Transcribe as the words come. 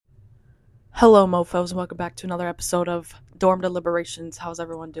Hello, mofos. Welcome back to another episode of Dorm Deliberations. How's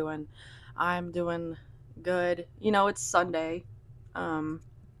everyone doing? I'm doing good. It's Sunday. Um,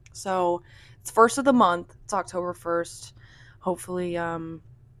 so it's first of the month. It's October 1st. Hopefully,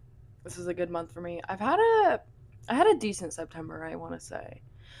 this is a good month for me. I had a decent September, I want to say.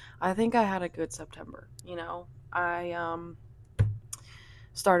 I think I had a good September. I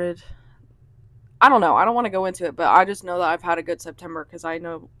started I don't know. I don't want to go into it, but I just know that I've had a good September because I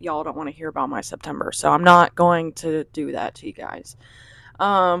know y'all don't want to hear about my September. So I'm not going to do that to you guys.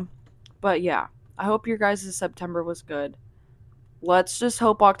 Um, but yeah, I hope your guys' September was good. Let's just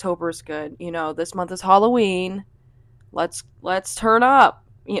hope October is good. This month is Halloween. Let's turn up.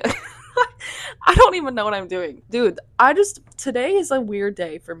 Yeah. I don't even know what I'm doing. Dude, today is a weird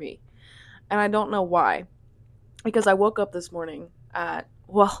day for me. And I don't know why. Because I woke up this morning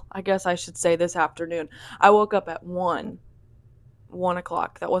I guess I should say this afternoon. I woke up at 1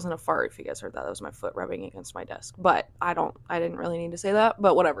 o'clock. That wasn't a fart if you guys heard that. That was my foot rubbing against my desk. But I didn't really need to say that,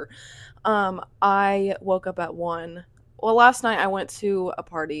 but whatever. I woke up at 1. Well, last night I went to a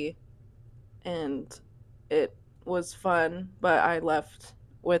party and it was fun, but I left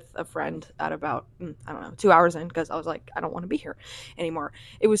with a friend at about, I don't know, 2 hours in because I was like, I don't want to be here anymore.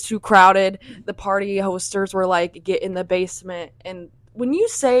 It was too crowded. The party hosters were like, get in the basement. And when you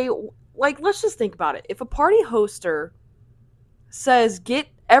say, like, let's just think about it. If a party hoster says,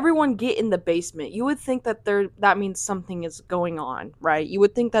 everyone get in the basement, you would think that means something is going on, right? You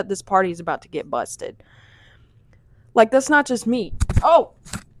would think that this party is about to get busted. Like, that's not just me. Oh,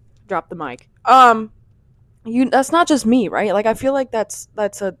 drop the mic. That's not just me, right? Like, I feel like that's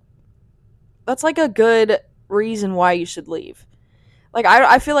like a good reason why you should leave. Like,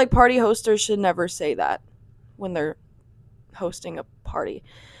 I feel like party hosters should never say that when they're hosting a party.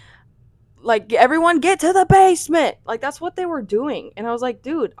 Like, everyone get to the basement. Like, that's what they were doing. And I was like,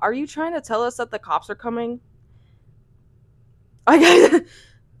 dude, are you trying to tell us that the cops are coming? Like,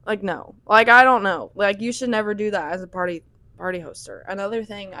 like, no. Like, I don't know. Like, you should never do that as a party hoster. Another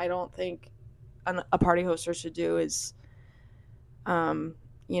thing I don't think a party hoster should do is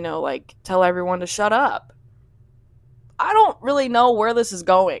like, tell everyone to shut up. I don't really know where this is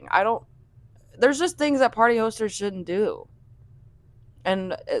going. There's just things that party hosters shouldn't do.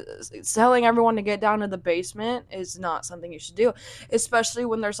 And telling everyone to get down to the basement is not something you should do, especially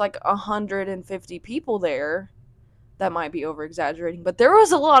when there's like 150 people there. That might be over exaggerating, but there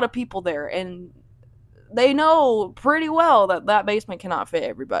was a lot of people there, and they know pretty well that basement cannot fit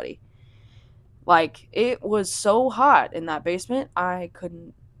everybody. Like, it was so hot in that basement, I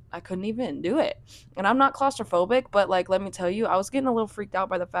couldn't even do it. And I'm not claustrophobic, but like, let me tell you, I was getting a little freaked out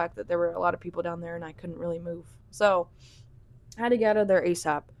by the fact that there were a lot of people down there and I couldn't really move. So I had to get out of there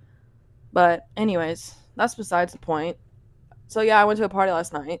ASAP. But anyways, that's besides the point. So yeah, I went to a party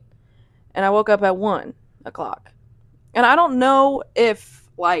last night and I woke up at 1 o'clock. And I don't know if,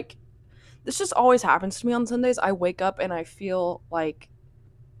 like, this just always happens to me on Sundays. I wake up and I feel like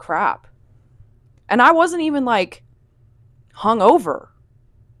crap. And I wasn't even like hungover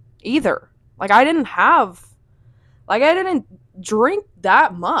either. Like, I didn't drink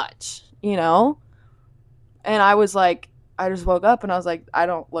that much, And I was like, I just woke up and I was like, I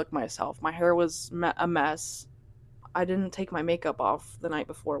don't look myself. My hair was a mess. I didn't take my makeup off the night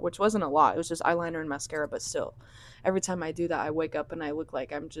before, which wasn't a lot. It was just eyeliner and mascara, but still. Every time I do that, I wake up and I look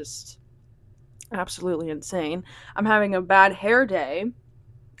like I'm just absolutely insane. I'm having a bad hair day.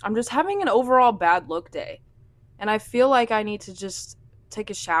 I'm just having an overall bad look day. And I feel like I need to just take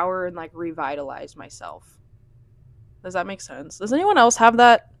a shower and like revitalize myself. Does that make sense? Does anyone else have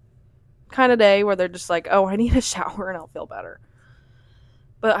that kind of day where they're just like, oh, I need a shower and I'll feel better?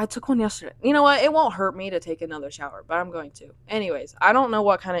 But I took one yesterday. You know what? It won't hurt me to take another shower, but I'm going to. Anyways, I don't know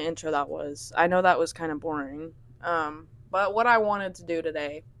what kind of intro that was. I know that was kind of boring. But what I wanted to do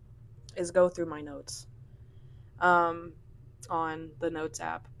today is go through my notes on the Notes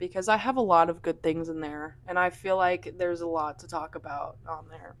app, because I have a lot of good things in there, and I feel like there's a lot to talk about on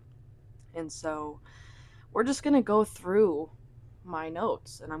there. And so we're just going to go through my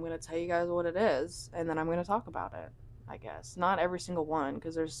notes, and I'm going to tell you guys what it is, and then I'm going to talk about it. I guess not every single one,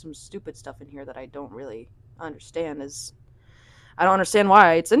 because there's some stupid stuff in here that I don't really understand. I don't understand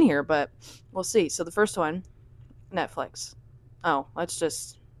why it's in here, but we'll see. So the first one, Netflix. Oh, that's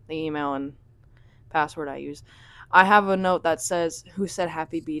just the email and password I use. I have a note that says, who said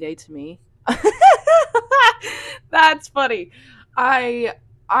happy B-Day to me? That's funny. I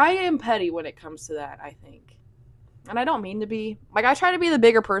am petty when it comes to that, I think. And I don't mean to be. Like, I try to be the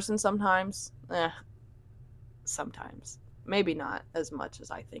bigger person sometimes. Sometimes. Maybe not as much as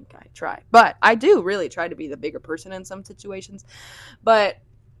I think I try. But I do really try to be the bigger person in some situations. But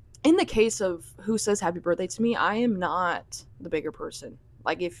in the case of who says happy birthday to me, I am not the bigger person.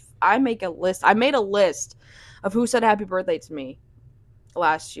 Like, if I make a list, I made a list of who said happy birthday to me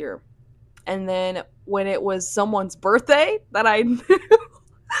last year. And then when it was someone's birthday that I knew,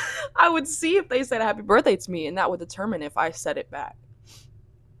 I would see if they said happy birthday to me, and that would determine if I said it back.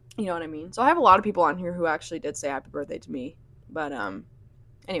 You know what I mean? So I have a lot of people on here who actually did say happy birthday to me. But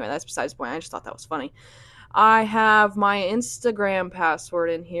anyway, that's besides the point. I just thought that was funny. I have my Instagram password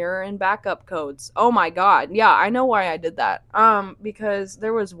in here and backup codes. Oh my god. Yeah, I know why I did that. Because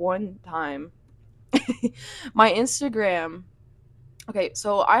there was one time my Instagram. Okay,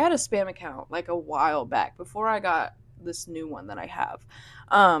 so I had a spam account like a while back before I got this new one that I have.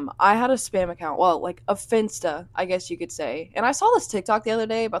 I had a spam account, well, like a Finsta, I guess you could say. And I saw this TikTok the other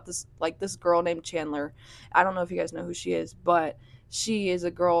day about this girl named Chandler. I don't know if you guys know who she is, but she is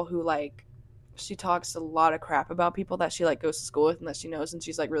a girl who like she talks a lot of crap about people that she like goes to school with and that she knows, and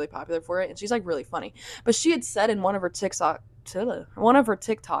she's like really popular for it, and she's like really funny. But she had said in one of her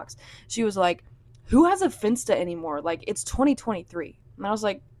TikToks, she was like, who has a Finsta anymore? Like, it's 2023. And I was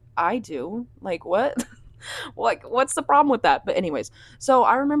like, I do. Like, what? Like, what's the problem with that? But anyways, so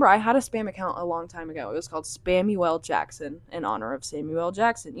I remember I had a spam account a long time ago. It was called Spamuel Jackson in honor of Samuel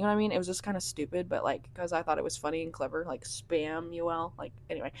Jackson. You know what I mean? It was just kind of stupid, but like, because I thought it was funny and clever, like Spamuel. Like,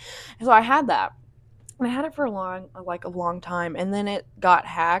 anyway. So I had that. And I had it for a long time. And then it got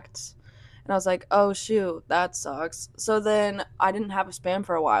hacked. And I was like, oh shoot, that sucks. So then I didn't have a spam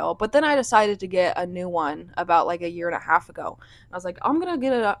for a while, but then I decided to get a new one about like a year and a half ago. And I was like, I'm gonna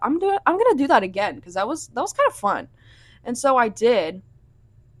get it. I'm gonna do that again because that was kind of fun. And so I did.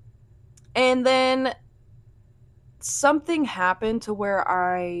 And then something happened to where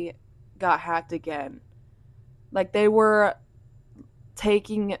I got hacked again. Like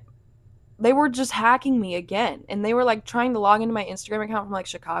taking they were just hacking me again, and they were like trying to log into my Instagram account from like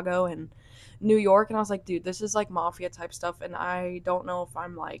Chicago and New York, and I was like, dude, this is like mafia type stuff, and I don't know if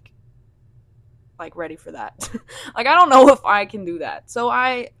I'm like ready for that. Like, I don't know if I can do that. So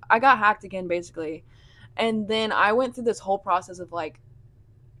I got hacked again basically. And then I went through this whole process of like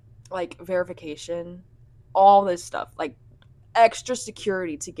verification, all this stuff, like extra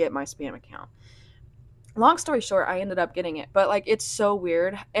security to get my spam account. Long story short, I ended up getting it, but like it's so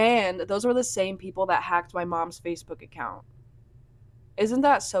weird. And those were the same people that hacked my mom's Facebook account. Isn't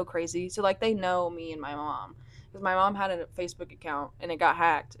that so crazy? So like they know me and my mom, because my mom had a Facebook account and it got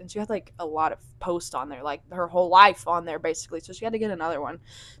hacked, and she had like a lot of posts on there, like her whole life on there basically. So she had to get another one.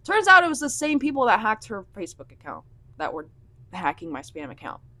 Turns out it was the same people that hacked her Facebook account that were hacking my spam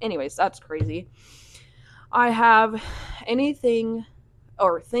account. Anyways, that's crazy. I have anything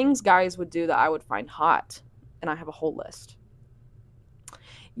or things guys would do that I would find hot, and I have a whole list.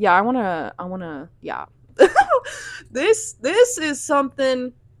 Yeah, yeah. This is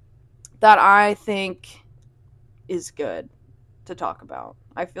something that I think is good to talk about.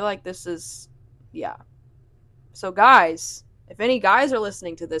 I feel like this is, yeah. So guys, if any guys are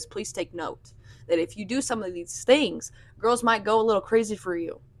listening to this, please take note that if you do some of these things, girls might go a little crazy for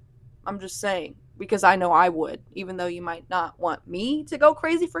you. I'm just saying, because I know I would, even though you might not want me to go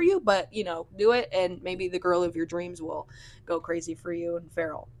crazy for you, but you know, do it, and maybe the girl of your dreams will go crazy for you and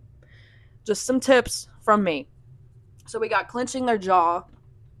feral. Just some tips from me. So we got clenching their jaw.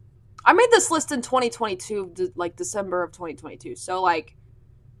 I made this list in 2022, like December of 2022. So like,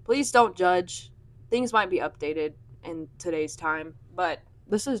 please don't judge. Things might be updated in today's time, but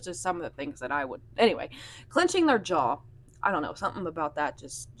this is just some of the things that I would. Anyway, clenching their jaw. I don't know, something about that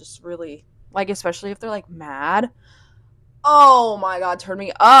just really, like, especially if they're like mad. Oh my god, turn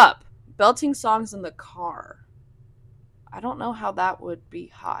me up. Belting songs in the car. I don't know how that would be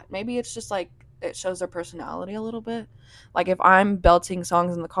hot. Maybe it's just like it shows their personality a little bit. Like if I'm belting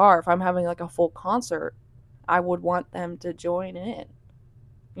songs in the car, if I'm having like a full concert, I would want them to join in.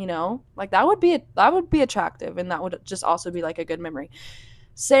 You know? Like that would be attractive, and that would just also be like a good memory.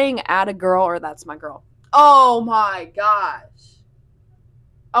 Saying at a girl or that's my girl. Oh my gosh.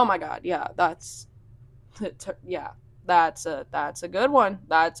 Oh my god, yeah, yeah. That's a good one.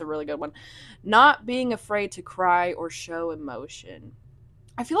 That's a really good one. Not being afraid to cry or show emotion.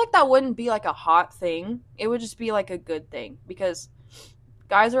 I feel like that wouldn't be like a hot thing. It would just be like a good thing, because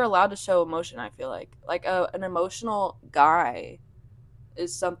guys are allowed to show emotion, I feel like. Like an emotional guy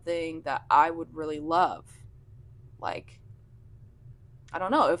is something that I would really love. Like, I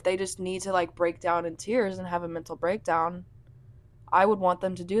don't know, if they just need to like break down in tears and have a mental breakdown, I would want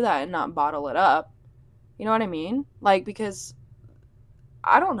them to do that and not bottle it up. You know what I mean? Like, because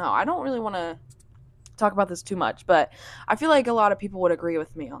I don't know. I don't really want to talk about this too much, but I feel like a lot of people would agree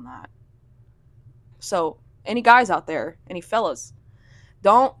with me on that. So, any guys out there, any fellas,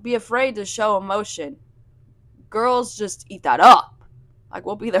 Don't be afraid to show emotion. Girls just eat that up. Like,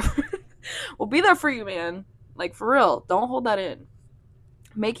 we'll be there. We'll be there for you, man. Like, for real. Don't hold that in.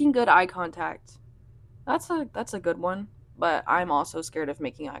 Making good eye contact. That's a good one. But I'm also scared of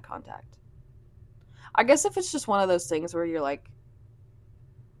making eye contact. I guess if it's just one of those things where you're like,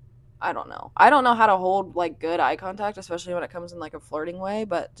 I don't know. I don't know how to hold like good eye contact, especially when it comes in like a flirting way,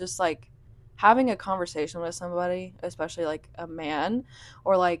 but just like having a conversation with somebody, especially like a man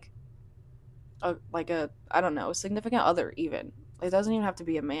or like a I don't know, a significant other even. It doesn't even have to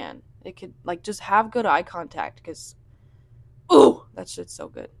be a man. It could like just have good eye contact cuz ooh, that shit's so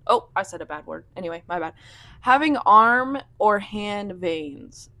good. Oh, I said a bad word. Anyway, my bad. Having arm or hand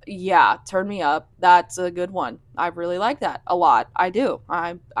veins. Yeah, turn me up. That's a good one. I really like that a lot. I do.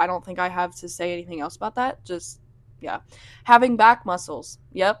 I don't think I have to say anything else about that. Just yeah. Having back muscles.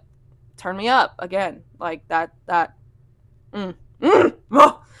 Yep. Turn me up again. Like that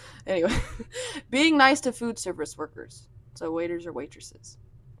oh. Anyway, being nice to food service workers. So waiters or waitresses.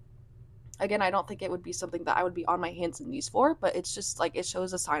 Again, I don't think it would be something that I would be on my hands and knees for, but it's just like it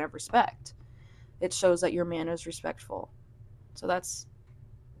shows a sign of respect. It shows that your man is respectful. So that's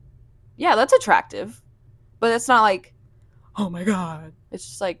yeah, that's attractive. But it's not like, oh my god. It's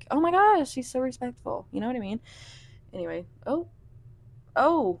just like, oh my gosh, she's so respectful. You know what I mean? Anyway,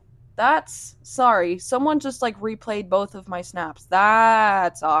 oh, that's sorry. Someone just like replayed both of my snaps.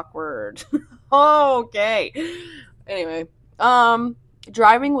 That's awkward. Okay. Anyway,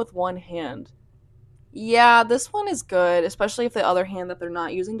 driving with one hand. Yeah, this one is good, especially if the other hand that they're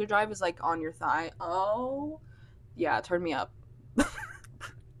not using to drive is like on your thigh. Oh, yeah, turn me up.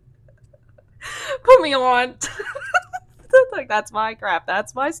 Put me on. Like that's my crap.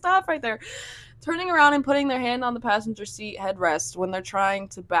 That's my stuff right there. Turning around and putting their hand on the passenger seat headrest when they're trying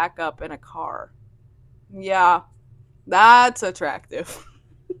to back up in a car. Yeah, that's attractive.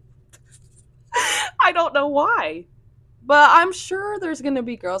 I don't know why, but I'm sure there's gonna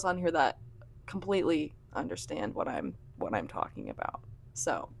be girls on here that completely understand what I'm talking about.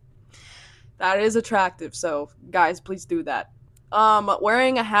 So that is attractive. So guys, please do that.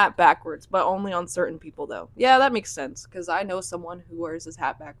 Wearing a hat backwards, but only on certain people though. Yeah, that makes sense because I know someone who wears his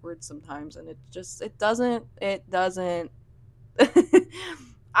hat backwards sometimes, and it doesn't.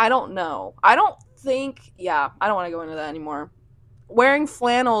 I don't know. I don't think. Yeah, I don't want to go into that anymore. Wearing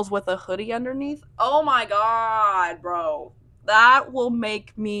flannels with a hoodie underneath. Oh my god, bro, that will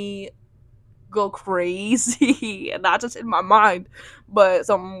make me go crazy, and not just in my mind, but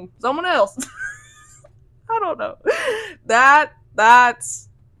someone else. I don't know. That's that's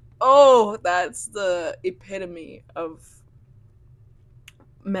the epitome of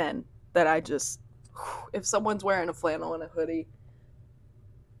men that I just if someone's wearing a flannel and a hoodie,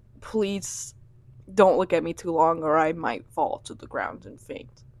 please don't look at me too long or I might fall to the ground and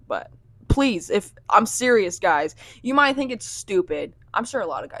faint. But please, if I'm serious, guys, you might think it's stupid. I'm sure a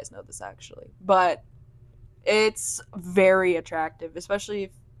lot of guys know this actually, but it's very attractive, especially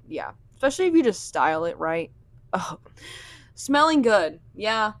if you just style it right. Oh, smelling good.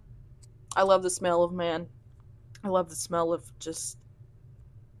 Yeah, I love the smell of man. I love the smell of just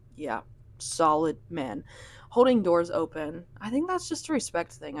yeah, solid man. Holding doors open. I think that's just a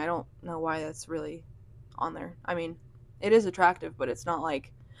respect thing. I don't know why that's really on there. I mean, it is attractive, but it's not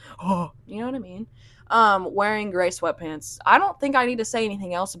like oh, you know what I mean? Wearing gray sweatpants. I don't think I need to say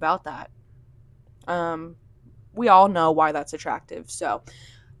anything else about that. Um, we all know why that's attractive. So,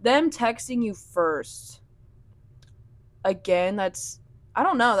 them texting you first. Again, that's I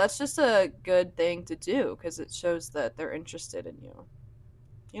don't know, that's just a good thing to do cuz it shows that they're interested in you.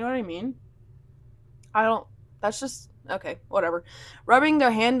 You know what I mean? I don't that's just okay, whatever. Rubbing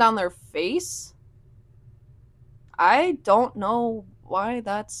their hand down their face? I don't know why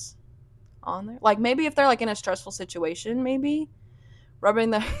that's on there. Like maybe if they're like in a stressful situation, maybe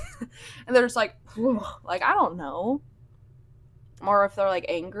rubbing the and they're just like like I don't know. Or if they're like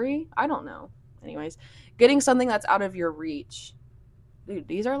angry, I don't know. Anyways, getting something that's out of your reach. Dude,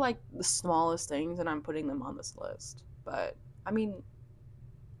 these are like the smallest things and I'm putting them on this list. But I mean,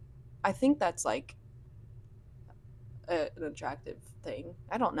 I think that's like an attractive thing.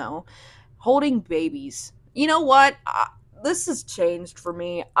 I don't know. Holding babies. You know what? This has changed for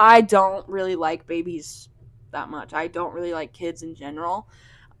me. I don't really like babies that much. I don't really like kids in general.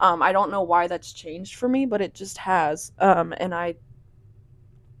 I don't know why that's changed for me, but it just has. And I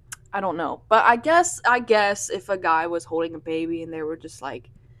don't know. But I guess if a guy was holding a baby and they were just like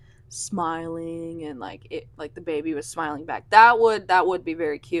smiling and like the baby was smiling back, that would be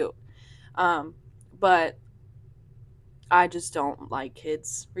very cute. But I just don't like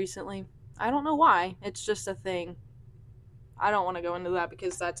kids recently. I don't know why. It's just a thing. I don't want to go into that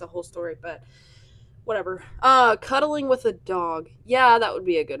because that's a whole story, but whatever. Cuddling with a dog. Yeah, that would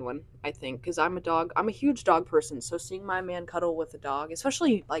be a good one, I think, because I'm a huge dog person. So seeing my man cuddle with a dog,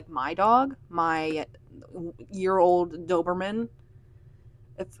 especially like my dog, my year-old Doberman,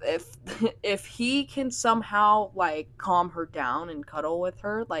 if if he can somehow like calm her down and cuddle with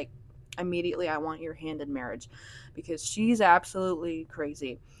her, like immediately I want your hand in marriage because she's absolutely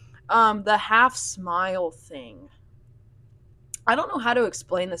crazy. The half smile thing. I don't know how to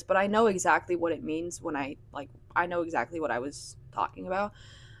explain this, but I know exactly what it means when I know exactly what I was talking about.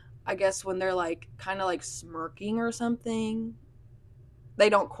 I guess when they're like kind of like smirking or something. They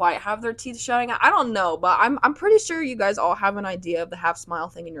don't quite have their teeth showing. I don't know, but I'm pretty sure you guys all have an idea of the half smile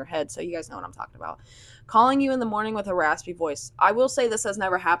thing in your head, so you guys know what I'm talking about. Calling you in the morning with a raspy voice. I will say this has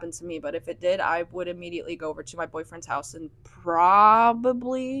never happened to me, but if it did, I would immediately go over to my boyfriend's house and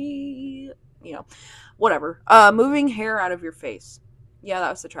probably, you know, whatever. Moving hair out of your face. Yeah, that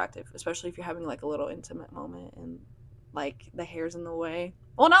was attractive, especially if you're having like a little intimate moment and like the hair's in the way.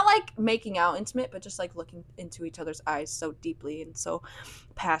 Well, not like making out intimate, but just like looking into each other's eyes so deeply and so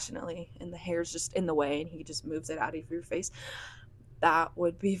passionately, and the hair's just in the way and he just moves it out of your face. That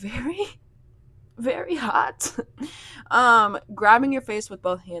would be very, very hot. Grabbing your face with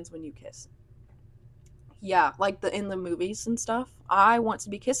both hands when you kiss. Yeah, like the in the movies and stuff. I want to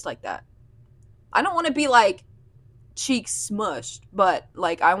be kissed like that. I don't want to be like cheeks smushed, but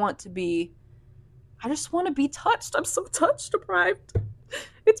like I just want to be touched. I'm so touch deprived.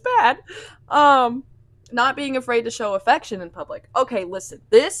 It's bad. Um Not being afraid to show affection in public. Okay, listen.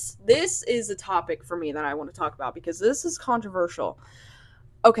 This is a topic for me that I want to talk about because this is controversial.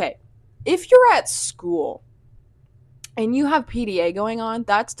 Okay. If you're at school and you have PDA going on,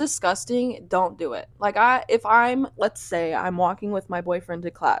 that's disgusting. Don't do it. Like if I'm, let's say I'm walking with my boyfriend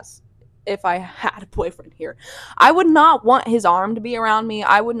to class. If I had a boyfriend here, I would not want his arm to be around me.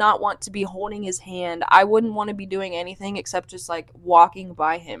 I would not want to be holding his hand. I wouldn't want to be doing anything except just like walking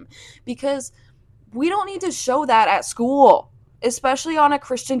by him because we don't need to show that at school, especially on a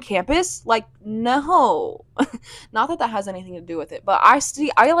Christian campus. Like, no. Not that that has anything to do with it, but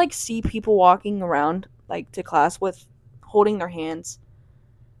I like see people walking around like to class with holding their hands.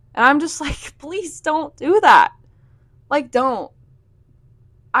 And I'm just like, please don't do that. Like, don't.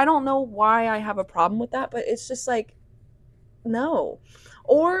 I don't know why I have a problem with that, but it's just like, no.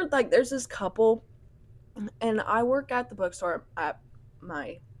 Or like there's this couple, and I work at the bookstore at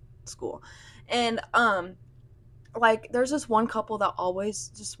my school. And like there's this one couple that always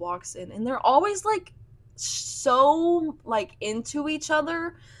just walks in and they're always like so like into each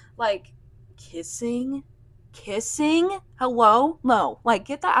other, like kissing, hello, no, like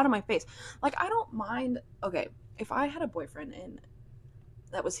get that out of my face. Like I don't mind. Okay, if I had a boyfriend and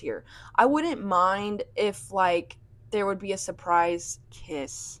that was here, I wouldn't mind if like there would be a surprise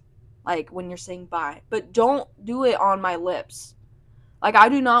kiss like when you're saying bye, but don't do it on my lips. Like, I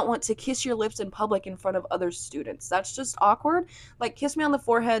do not want to kiss your lips in public in front of other students. That's just awkward. Like, kiss me on the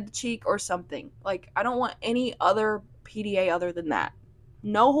forehead, cheek, or something. Like, I don't want any other PDA other than that.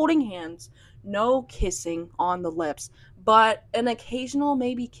 No holding hands, no kissing on the lips, but an occasional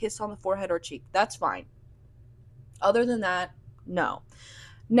maybe kiss on the forehead or cheek. That's fine. Other than that, no.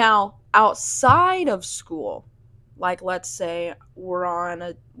 Now, outside of school, like let's say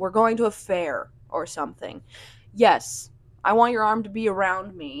we're going to a fair or something. Yes, I want your arm to be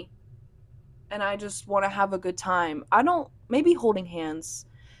around me and I just want to have a good time. I don't maybe holding hands.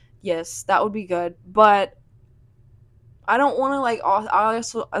 Yes, that would be good, but I don't want to like I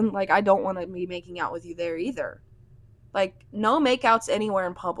also like I don't want to be making out with you there either. Like no makeouts anywhere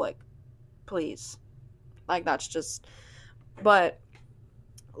in public, please. Like that's just but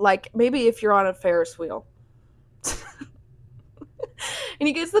like maybe if you're on a Ferris wheel and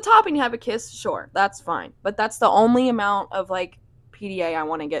he gets to the top and you have a kiss, sure, that's fine. But that's the only amount of like PDA I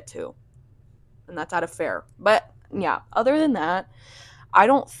want to get to. And that's at a fair. But yeah, other than that, I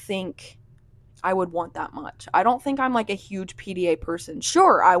don't think I would want that much. I don't think I'm like a huge PDA person.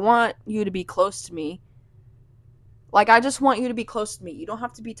 Sure, I want you to be close to me. Like I just want you to be close to me. You don't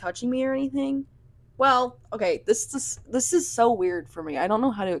have to be touching me or anything. Well, okay, this is so weird for me. I don't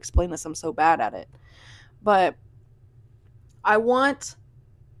know how to explain this. I'm so bad at it. But I want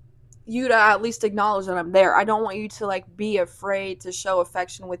you to at least acknowledge that I'm there. I don't want you to like be afraid to show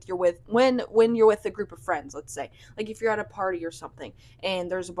affection with when you're with a group of friends, let's say. Like if you're at a party or something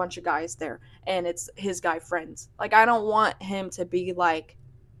and there's a bunch of guys there and it's his guy friends. Like I don't want him to be like,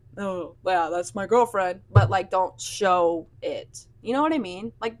 "Oh, yeah, that's my girlfriend," but like don't show it. You know what I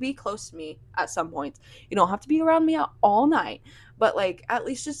mean? Like be close to me at some points. You don't have to be around me all night, but like at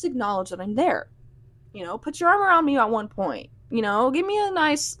least just acknowledge that I'm there. You know, put your arm around me at one point. Give me a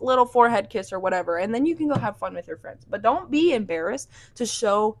nice little forehead kiss or whatever, and then you can go have fun with your friends. But don't be embarrassed to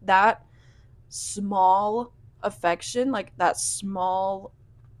show that small affection, like that small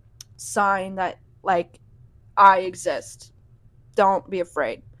sign that, like, I exist. Don't be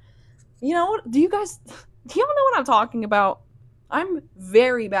afraid. Do you guys, do you know what I'm talking about? I'm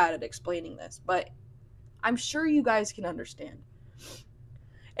very bad at explaining this, but I'm sure you guys can understand.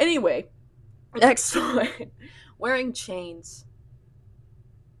 Anyway, next one. Wearing chains.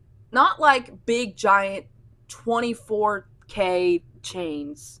 Not like big, giant 24K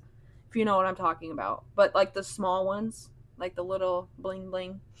chains, if you know what I'm talking about. But like the small ones, like the little bling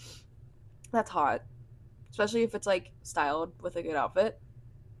bling. That's hot. Especially if it's like styled with a good outfit.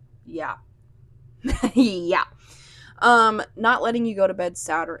 Yeah. Yeah. Not letting you go to bed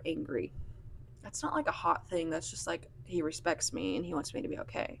sad or angry. That's not like a hot thing. That's just like he respects me and he wants me to be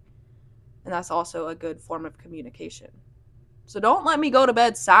okay. And that's also a good form of communication. So don't let me go to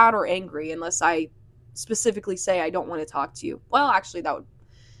bed sad or angry unless I specifically say I don't want to talk to you. Well, actually, that would...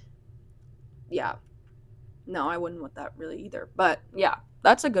 Yeah. No, I wouldn't want that really either. But yeah,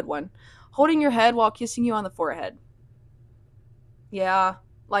 that's a good one. Holding your head while kissing you on the forehead. Yeah.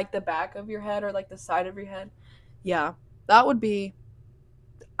 Like the back of your head or like the side of your head. Yeah. That would be...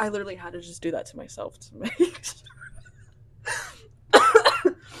 I literally had to just do that to myself to make sure.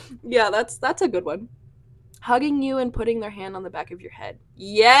 Yeah, that's a good one. Hugging you and putting their hand on the back of your head.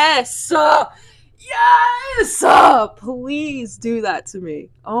 Yes! Yes! Please do that to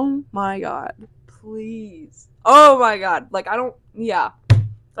me. Oh my god. Please. Oh my god. Like, I don't... Yeah.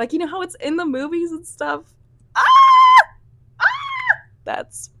 Like, you know how it's in the movies and stuff? Ah! Ah!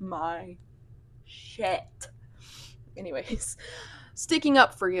 That's my shit. Anyways. Sticking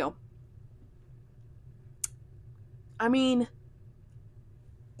up for you. I mean...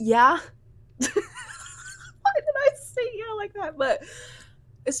 Yeah. Why did I say yeah like that? But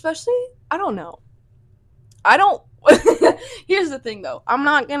especially, I don't know. I don't... Here's the thing, though. I'm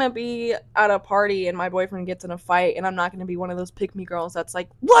not gonna be at a party and my boyfriend gets in a fight, and I'm not gonna be one of those pick-me girls that's like,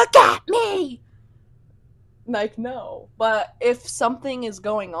 look at me! Like, no. But if something is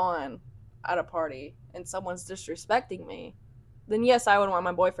going on at a party and someone's disrespecting me, then yes, I would want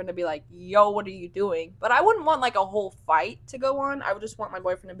my boyfriend to be like, yo, what are you doing? But I wouldn't want, like, a whole fight to go on. I would just want my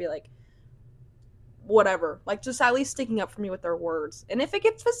boyfriend to be like, whatever. Like, just at least sticking up for me with their words. And if it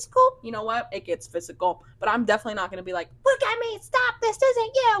gets physical, you know what? It gets physical. But I'm definitely not going to be like, look at me, stop, this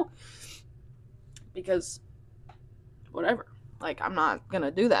isn't you. Because, whatever. Like, I'm not going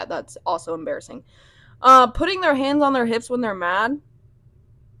to do that. That's also embarrassing. Putting their hands on their hips when they're mad.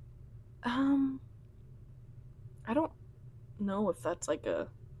 I don't know if that's, like, a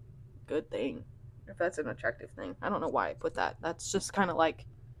good thing. If that's an attractive thing. I don't know why I put that. That's just kind of like...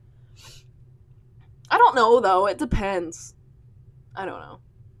 I don't know, though. It depends. I don't know.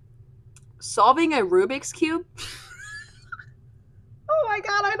 Solving a Rubik's Cube? Oh my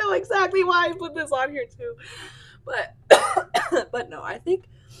god, I know exactly why I put this on here, too. But, but no, I think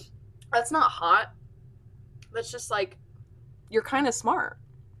that's not hot. That's just, like, you're kind of smart.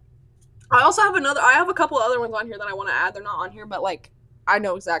 I have a couple other ones on here that I want to add. They're not on here, but, like, I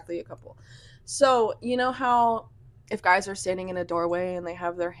know exactly a couple. So, you know how... if guys are standing in a doorway and they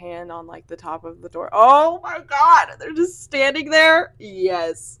have their hand on, like, the top of the door. Oh, my God. They're just standing there.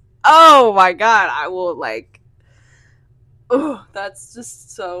 Yes. Oh, my God. I will, like... Oh, that's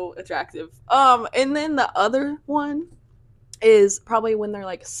just so attractive. And then the other one is probably when they're,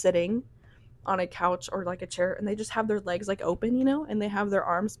 like, sitting on a couch or, like, a chair, and they just have their legs, like, open, you know? And they have their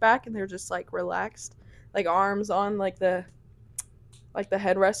arms back, and they're just, like, relaxed. Like, arms on, like, the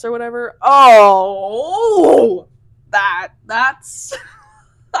headrest or whatever. Oh! That's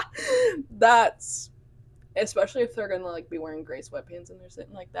that's especially if they're gonna, like, be wearing gray sweatpants and they're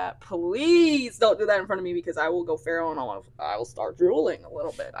sitting like that. Please don't do that in front of me, because I will go feral and I will start drooling a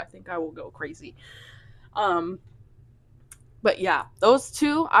little bit. I think I will go crazy. But yeah, those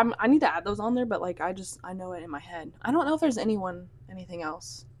two, I need to add those on there, but, like, I know it in my head. I don't know if there's anything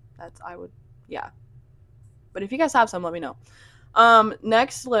else that I would... Yeah, but if you guys have some, let me know.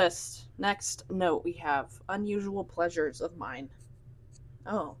 Next note, we have unusual pleasures of mine.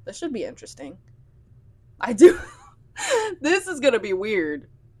 Oh, this should be interesting. I do. This is gonna be weird.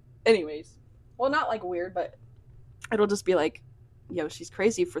 Anyways. Well, not, like, weird, but it'll just be like, yo, she's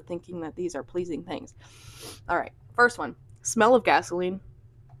crazy for thinking that these are pleasing things. Alright, first one. Smell of gasoline.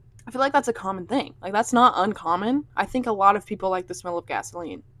 I feel like that's a common thing. Like, that's not uncommon. I think a lot of people like the smell of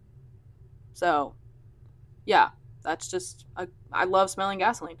gasoline. So, yeah. That's just... I love smelling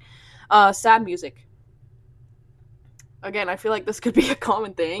gasoline. Sad music. Again, I feel like this could be a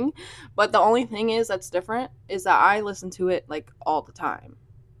common thing, but the only thing is that's different is that I listen to it like all the time.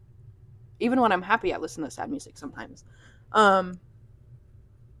 Even when I'm happy, I listen to sad music sometimes. Um,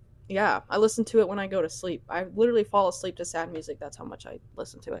 yeah, I listen to it when I go to sleep. I literally fall asleep to sad music. That's how much I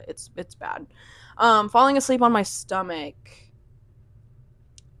listen to it. It's bad. Falling asleep on my stomach.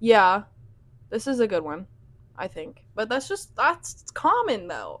 Yeah, this is a good one, I think. But that's common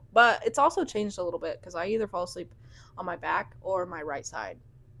though. But it's also changed a little bit because I either fall asleep on my back or my right side.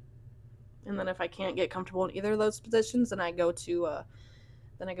 And then if I can't get comfortable in either of those positions, then I go to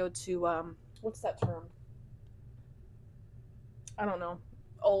what's that term? I don't know.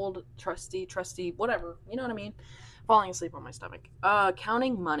 Old trusty, whatever. You know what I mean? Falling asleep on my stomach.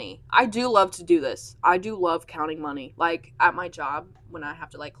 Counting money. I do love to do this. I do love counting money. Like at my job when I have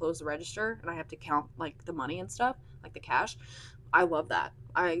to like close the register and I have to count like the money and stuff, like the cash. I love that.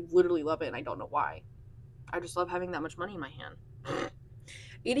 I literally love it and I don't know why. I just love having that much money in my hand.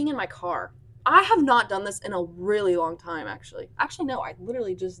 Eating in my car. I have not done this in a really long time actually. Actually no, I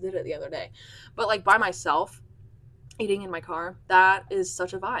literally just did it the other day. But like by myself, eating in my car, that is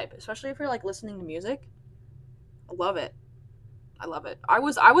such a vibe, especially if you're like listening to music. I love it. I love it. I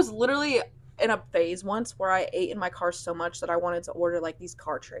was literally in a phase once where I ate in my car so much that I wanted to order like these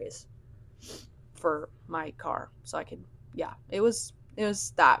car trays for my car so I could, yeah, it was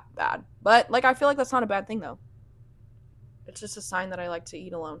that bad. But like I feel like that's not a bad thing though. It's just a sign that I like to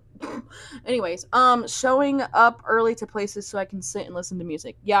eat alone. Anyways, showing up early to places so I can sit and listen to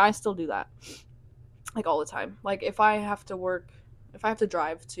music. Yeah, I still do that. Like all the time. Like if I have to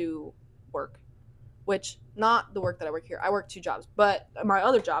drive to work, which not the work that I work here. I work 2 jobs, but my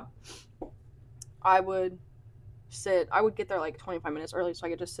other job, I would get there like 25 minutes early so I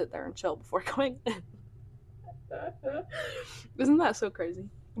could just sit there and chill before going in. Isn't that so crazy?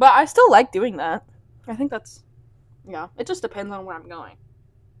 But I still like doing that. I think that's, yeah, it just depends on where I'm going.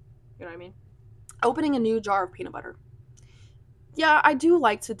 You know what I mean? Opening a new jar of peanut butter. Yeah, I do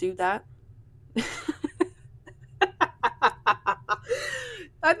like to do that.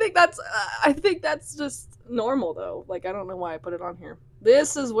 I think that's just normal though. Like I don't know why I put it on here.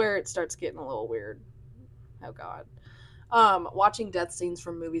 This is where it starts getting a little weird. Oh god. Watching death scenes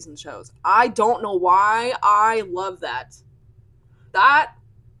from movies and shows. I don't know why I love that. That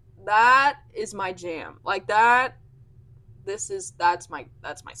that is my jam. Like that that's my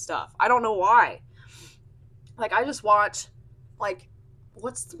stuff. I don't know why. Like I just watch like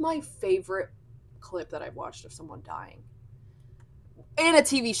what's my favorite clip that I've watched of someone dying? In a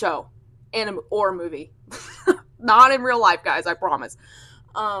TV show or a movie. Not in real life, guys, I promise.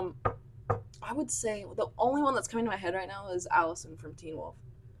 Um I would say the only one that's coming to my head right now is Allison from Teen Wolf.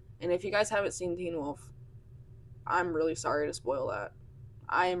 And if you guys haven't seen Teen Wolf, I'm really sorry to spoil that.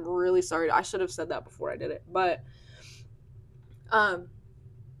 I am really sorry. I should have said that before I did it. But um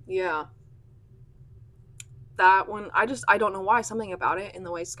yeah, that one I don't know why something about it and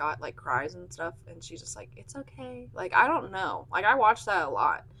the way Scott like cries and stuff and she's just like it's okay. Like I don't know. Like I watch that a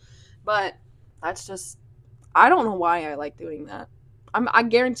lot. But that's just I don't know why I like doing that. I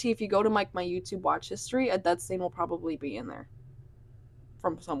guarantee if you go to my YouTube watch history, a death scene will probably be in there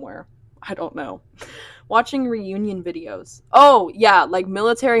from somewhere. I don't know. Watching reunion videos. Oh, yeah, like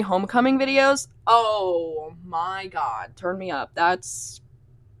military homecoming videos. Oh my god, turn me up.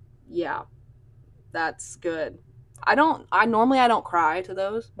 Yeah, that's good. I don't cry to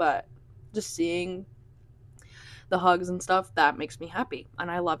those, but just seeing the hugs and stuff, that makes me happy and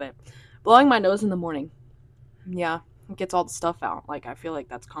I love it. Blowing my nose in the morning. Yeah, it gets all the stuff out. Like I feel like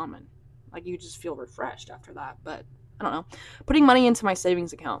that's common. Like you just feel refreshed after that. But I don't know. Putting money into my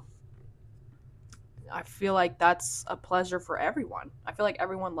savings account. I feel like that's a pleasure for everyone. I feel like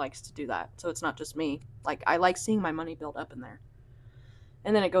everyone likes to do that. So it's not just me. Like I like seeing my money build up in there.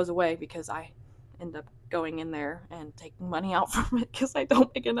 And then it goes away because I end up going in there and taking money out from it because I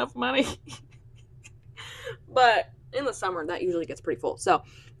don't make enough money. But in the summer that usually gets pretty full. So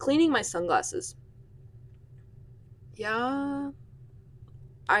cleaning my sunglasses. Yeah,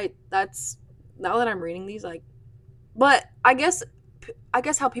 that's now that I'm reading these like but I guess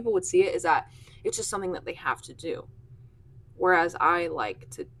how people would see it is that it's just something that they have to do whereas I like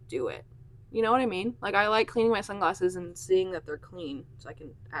to do it. You know what I mean? Like I like cleaning my sunglasses and seeing that they're clean so I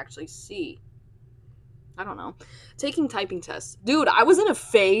can actually see. I don't know. Taking typing tests. Dude, I was in a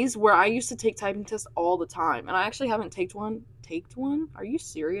phase where I used to take typing tests all the time and I actually haven't taken one. Taked one? Are you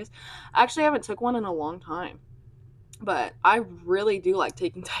serious? I actually haven't took one in a long time. But I really do like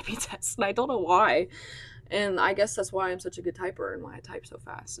taking typing tests, and I don't know why. And I guess that's why I'm such a good typer and why I type so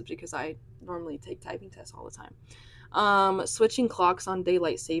fast, is because I normally take typing tests all the time. Switching clocks on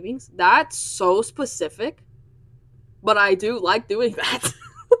daylight savings. That's so specific. but I do like doing that.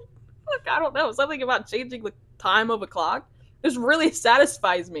 Like, I don't know, something about changing the time of a clock just really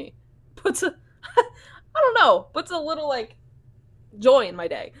satisfies me. Puts a, I don't know, puts a little like joy in my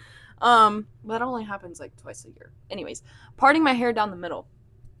day. But that only happens like twice a year. Anyways, parting my hair down the middle.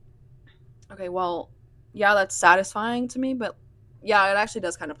 Okay, well, yeah, that's satisfying to me, but yeah, it actually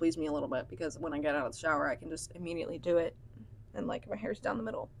does kind of please me a little bit because when I get out of the shower, I can just immediately do it, and like my hair's down the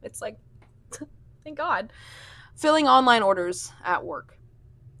middle. It's like, thank God. Filling online orders at work.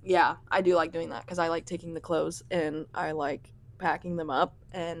 Yeah, I do like doing that because I like taking the clothes and I like packing them up,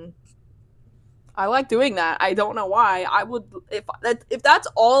 and I like doing that. I don't know why. I would if that's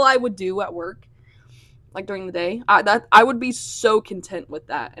all I would do at work, like during the day, I would be so content with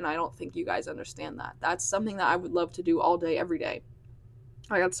that, and I don't think you guys understand that. That's something that I would love to do all day, every day.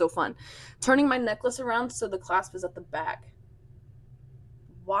 Like, that's so fun. Turning my necklace around so the clasp is at the back.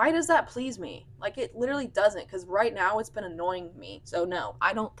 Why does that please me? Like, it literally doesn't, because right now it's been annoying me. So no,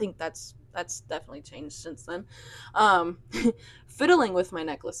 I don't think that's definitely changed since then. Um, Fiddling with my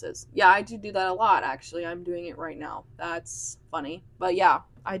necklaces. Yeah, I do that a lot, actually. I'm doing it right now. That's funny. But yeah,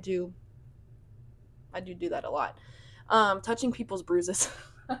 I do that a lot. Touching people's bruises.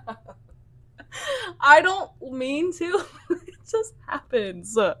 I don't mean to. It just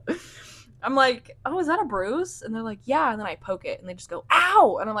happens. I'm like, oh, is that a bruise? And they're like, yeah. And then I poke it and they just go,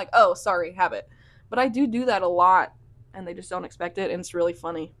 ow. And I'm like, oh, sorry, have it. But I do that a lot and they just don't expect it. And it's really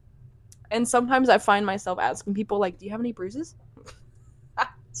funny. And sometimes I find myself asking people, like, do you have any bruises?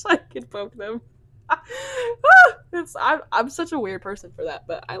 So I can poke them. I'm such a weird person for that,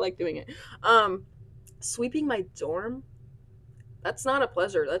 but I like doing it. Sweeping my dorm, that's not a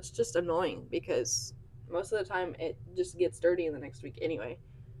pleasure. That's just annoying because most of the time it just gets dirty in the next week anyway.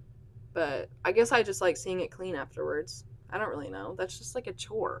 But I guess I just like seeing it clean afterwards. I don't really know. That's just like a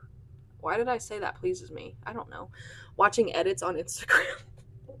chore. Why did I say that pleases me? I don't know. Watching edits on Instagram.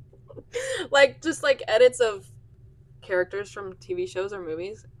 Like, just like edits of characters from TV shows or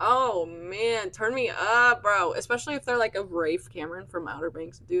movies. Oh man, turn me up, bro. Especially if they're like of Rafe Cameron from Outer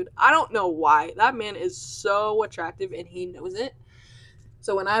Banks, dude. I don't know why. That man is so attractive and he knows it.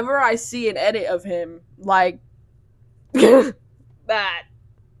 So whenever I see an edit of him, like, that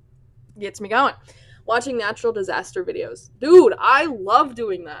gets me going. Watching natural disaster videos. Dude, I love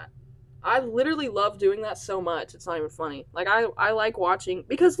doing that. I literally love doing that so much. It's not even funny. Like, I like watching,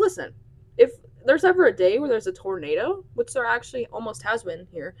 because listen, if there's ever a day where there's a tornado, which there actually almost has been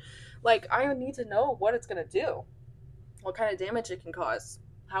here, like, I need to know what it's going to do, what kind of damage it can cause,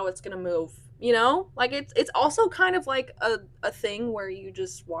 how it's going to move, you know? Like, it's also kind of like a thing where you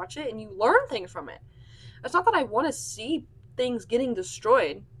just watch it and you learn things from it. It's not that I want to see things getting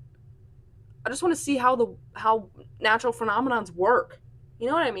destroyed. I just want to see how natural phenomenons work. You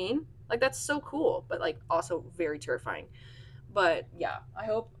know what I mean? Like, that's so cool, but like also very terrifying. But yeah, I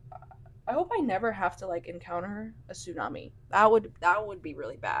hope I never have to like encounter a tsunami. That would be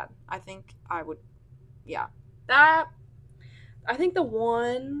really bad. I think I would, yeah. That I think the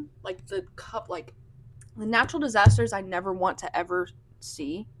one like the natural disasters I never want to ever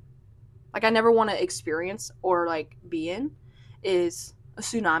see, like I never want to experience or like be in, is a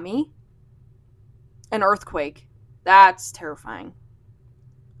tsunami, an earthquake. That's terrifying.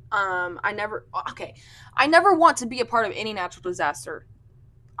 I never okay. I never want to be a part of any natural disaster.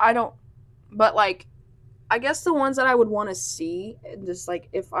 I don't, but like I guess the ones that I would want to see, and just like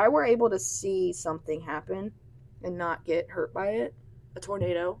if I were able to see something happen and not get hurt by it, a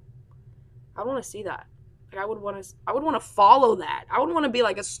tornado, I would want to see that. Like I would want to follow that. I would want to be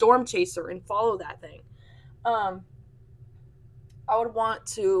like a storm chaser and follow that thing. Um I would want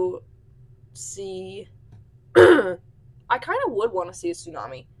to see I kind of would want to see a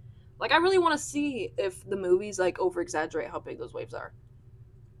tsunami. Like, I really want to see if the movies like over exaggerate how big those waves are,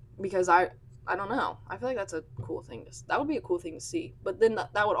 because I don't know. I feel like that's a cool thing. That would be a cool thing to see. But then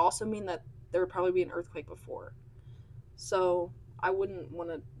that would also mean that there would probably be an earthquake before, so I wouldn't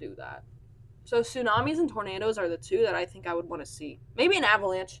want to do that. So tsunamis and tornadoes are the two that I think I would want to see. Maybe an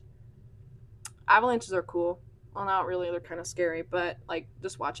avalanche. Avalanches are cool. Well, not really. They're kind of scary, but like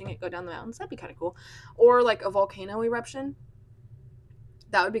just watching it go down the mountains, that'd be kind of cool. Or like a volcano eruption.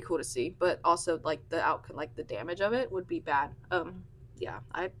 That would be cool to see, but also like the outcome, like the damage of it would be bad. Yeah,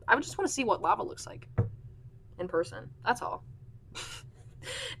 I would just want to see what lava looks like in person. That's all.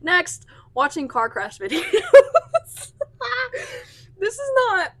 Next, watching car crash videos. this is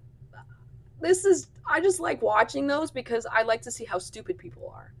not. This is. I just like watching those because I like to see how stupid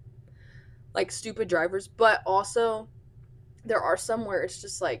people are, like stupid drivers. But also, there are some where it's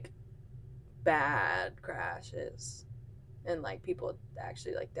just like bad crashes, and like people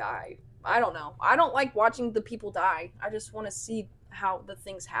actually like die I don't know. I don't like watching the people die. I just want to see how the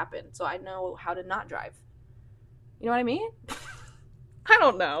things happen so I know how to not drive. You know what I mean? I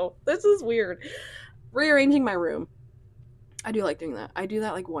don't know. This is weird. Rearranging my room. I do like doing that. I do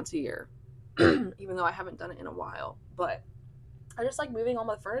that like once a year, even though I haven't done it in a while. But I just like moving all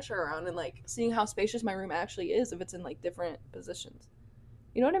my furniture around and like seeing how spacious my room actually is if it's in like different positions.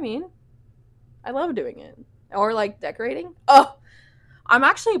 You know what I mean? I love doing it. Or like decorating. Oh, I'm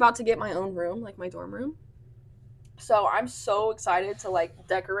actually about to get my own room, like my dorm room. So I'm so excited to like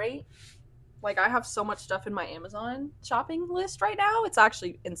decorate. Like I have so much stuff in my Amazon shopping list right now. It's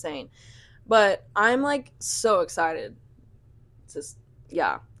actually insane. But I'm like so excited to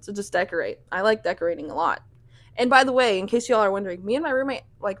yeah, to just decorate. I like decorating a lot. And by the way, in case y'all are wondering, me and my roommate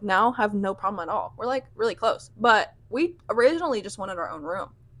like now have no problem at all. We're like really close. But we originally just wanted our own room.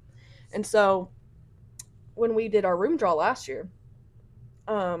 And so when we did our room draw last year,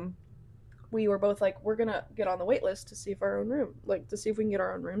 um we were both like, we're gonna get on the wait list to see if our own room, like to see if we can get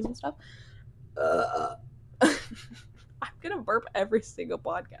our own rooms and stuff. I'm gonna burp every single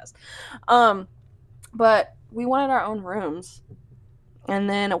podcast. Um, but we wanted our own rooms, and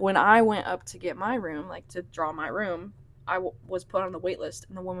then when I went up to get my room, like to draw my room, was put on the wait list,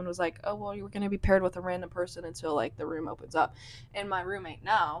 and the woman was like, "Oh well, you were gonna be paired with a random person until like the room opens up," and my roommate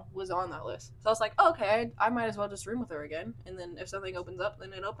now was on that list. So I was like, oh, "Okay, I might as well just room with her again, and then if something opens up,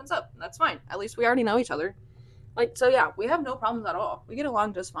 then it opens up. That's fine. At least we already know each other." Like, so yeah, we have no problems at all. We get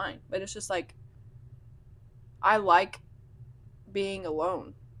along just fine. But it's just like, I like being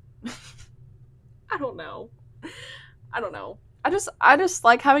alone. I don't know. I don't know. I just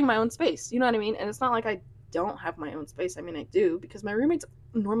like having my own space. You know what I mean? And it's not like I don't have my own space. I mean, I do because my roommate's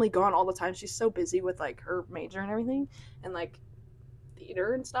normally gone all the time. She's so busy with like her major and everything and like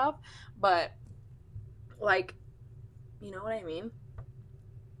theater and stuff. But like, you know what I mean?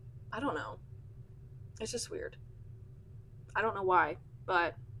 I don't know. It's just weird. I don't know why.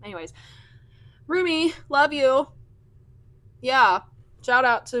 But anyways, roomie, love you. Yeah. Shout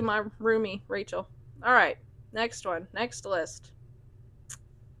out to my roomie, Rachel. All right. Next one. Next list.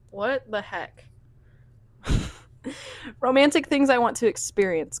 What the heck? Romantic things I want to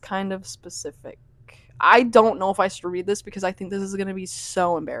experience. Kind of specific. I don't know if I should read this because I think this is going to be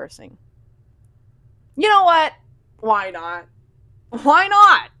so embarrassing. You know what? Why not? Why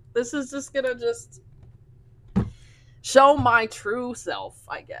not? This is just going to just show my true self,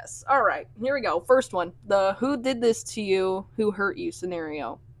 I guess. All right, here we go. First one. The who did this to you, who hurt you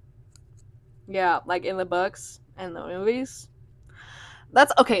scenario. Yeah, like in the books and the movies.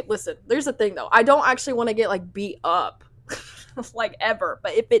 That's okay. Listen, there's the thing though. I don't actually want to get like beat up, like ever.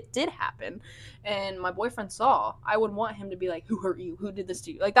 But if it did happen, and my boyfriend saw, I would want him to be like, "Who hurt you? Who did this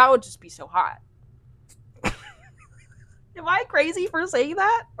to you?" Like that would just be so hot. Am I crazy for saying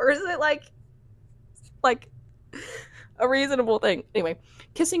that, or is it like a reasonable thing? Anyway,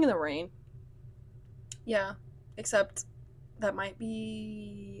 kissing in the rain. Yeah, except that might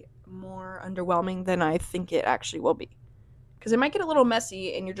be more underwhelming than I think it actually will be. Because it might get a little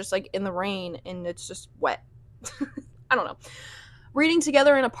messy and you're just like in the rain and it's just wet. I don't know. Reading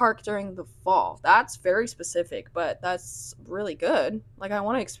together in a park during the fall. That's very specific, but that's really good. Like, I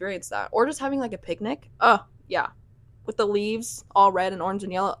want to experience that. Or just having like a picnic. Oh, yeah. With the leaves all red and orange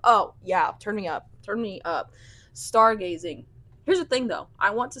and yellow. Oh, yeah. Turn me up. Turn me up. Stargazing. Here's the thing though.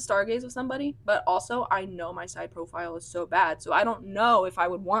 I want to stargaze with somebody, but also I know my side profile is so bad. So I don't know if I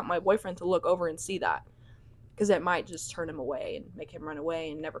would want my boyfriend to look over and see that. Because it might just turn him away and make him run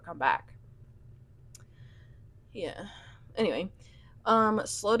away and never come back. Yeah. Anyway,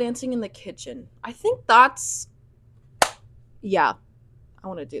 slow dancing in the kitchen. I think that's, yeah, I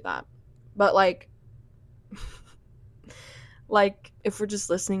want to do that. But like like if we're just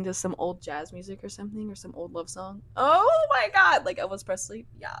listening to some old jazz music or something or some old love song. Oh my god, like Elvis Presley.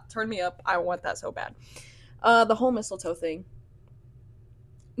 Yeah, turn me up. I want that so bad. The whole mistletoe thing.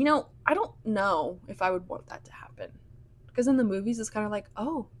 You know, I don't know if I would want that to happen. Because in the movies, it's kind of like,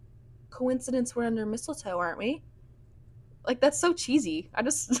 oh, coincidence, we're under mistletoe, aren't we? Like, that's so cheesy. I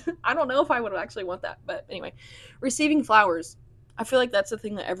don't know if I would actually want that. But anyway, receiving flowers. I feel like that's the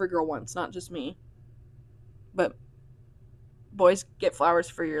thing that every girl wants, not just me. But boys, get flowers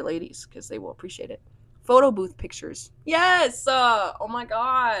for your ladies because they will appreciate it. Photo booth pictures. Yes! Oh my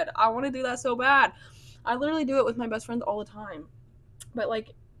god. I want to do that so bad. I literally do it with my best friends all the time. But, like,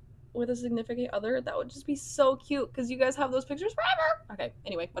 with a significant other, that would just be so cute because you guys have those pictures forever. Okay,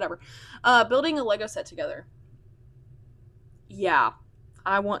 anyway, whatever. Building a Lego set together. Yeah,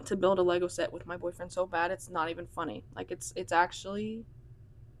 I want to build a Lego set with my boyfriend so bad it's not even funny. Like it's actually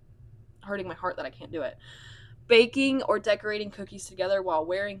hurting my heart that I can't do it. baking or decorating cookies together while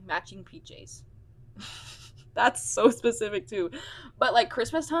wearing matching PJs. That's so specific too. But like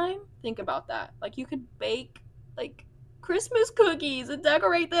Christmas time, think about that. Like you could bake like Christmas cookies and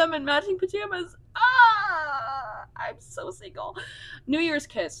decorate them in matching pajamas. I'm so single. New Year's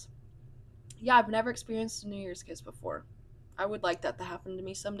kiss. Yeah, I've never experienced a New Year's kiss before. I would like that to happen to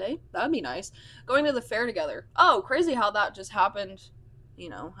me someday. That'd be nice. Going to the fair together. Oh, crazy how that just happened. You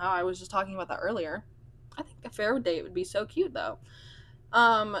know, how I was just talking about that earlier. I think a fair date would be so cute though.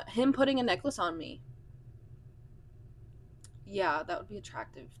 Him putting a necklace on me. Yeah, that would be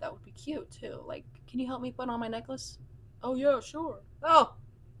attractive. That would be cute too. Like, can you help me put on my necklace? Oh yeah, sure. Oh,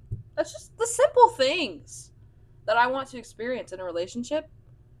 that's just the simple things that I want to experience in a relationship.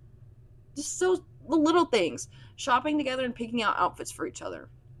 Just so the little things. Shopping together and picking out outfits for each other.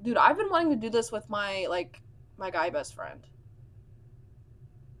 Dude, I've been wanting to do this with my guy best friend.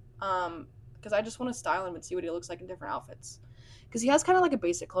 Because I just want to style him and see what he looks like in different outfits. Because he has kind of like a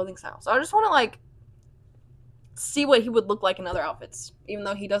basic clothing style. So I just want to like see what he would look like in other outfits, even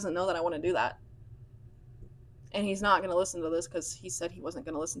though he doesn't know that I want to do that. And he's not going to listen to this because he said he wasn't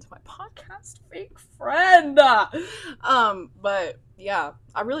going to listen to my podcast. Fake friend. But yeah,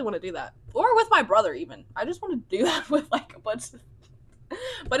 I really want to do that. Or with my brother even. I just want to do that with like a bunch of...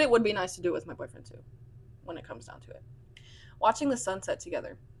 But it would be nice to do it with my boyfriend too, when it comes down to it. Watching the sunset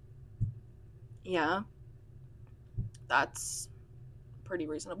together. Yeah. That's pretty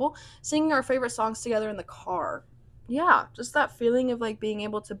reasonable. Singing our favorite songs together in the car. Yeah, just that feeling of like being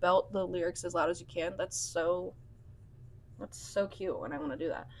able to belt the lyrics as loud as you can. That's so cute when I want to do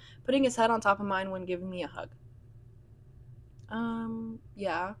that. Putting his head on top of mine when giving me a hug.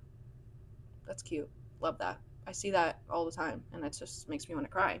 Yeah. That's cute. Love that. I see that all the time and it just makes me want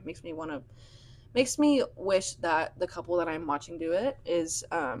to cry. Makes me wish that the couple that I'm watching do it is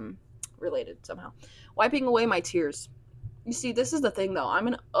related somehow. Wiping away my tears. You see, this is the thing though. I'm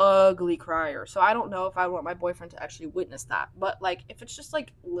an ugly crier, so I don't know if I want my boyfriend to actually witness that. But like, if it's just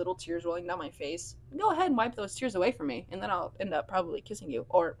like little tears rolling down my face, go ahead and wipe those tears away from me, and then I'll end up probably kissing you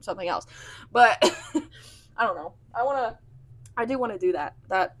or something else. But I don't know. I do want to do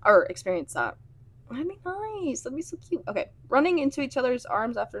that or experience that. That'd be nice. That'd be so cute. Okay, running into each other's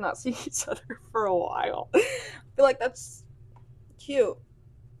arms after not seeing each other for a while. I feel like that's cute.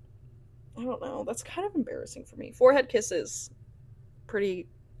 I don't know. That's kind of embarrassing for me. Forehead kisses. Pretty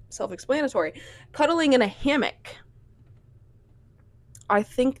self-explanatory. Cuddling in a hammock. I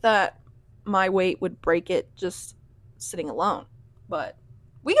think that my weight would break it just sitting alone. But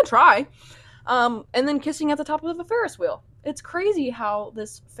we can try. And then kissing at the top of a Ferris wheel. It's crazy how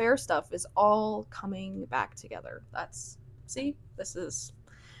this fair stuff is all coming back together. See? This is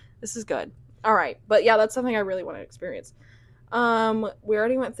good. All right. But yeah, that's something I really want to experience. We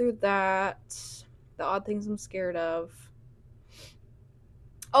already went through that. The odd things I'm scared of.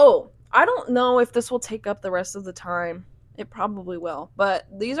 Oh, I don't know if this will take up the rest of the time. It probably will. But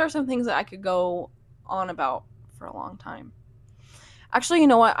these are some things that I could go on about for a long time. Actually, you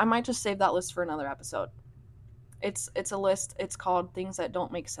know what? I might just save that list for another episode. It's a list. It's called Things That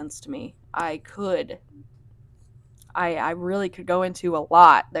Don't Make Sense to Me. I really could go into a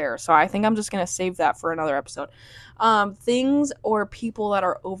lot there. So I think I'm just going to save that for another episode. Things or people that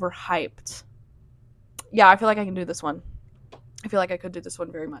are overhyped. Yeah, I feel like I can do this one. I feel like I could do this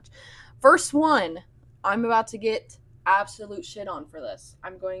one very much. First one, I'm about to get absolute shit on for this.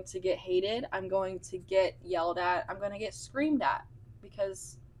 I'm going to get hated. I'm going to get yelled at. I'm going to get screamed at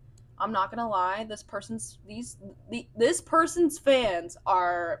because I'm not going to lie. This person's fans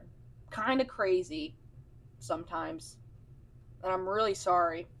are kind of crazy sometimes. And I'm really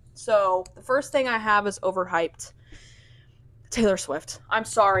sorry. So the first thing I have is overhyped. Taylor Swift. I'm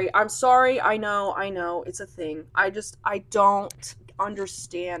sorry. I know. It's a thing. I don't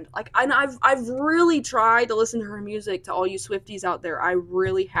understand. Like, I've really tried to listen to her music, to all you Swifties out there. I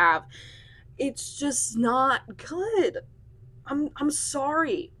really have. It's just not good. I'm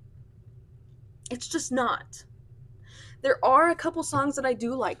sorry. It's just not. There are a couple songs that I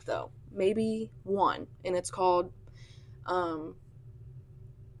do like though. Maybe one, and it's called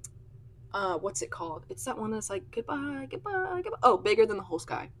what's it called? It's that one that's like goodbye, goodbye, goodbye. Oh, Bigger Than the Whole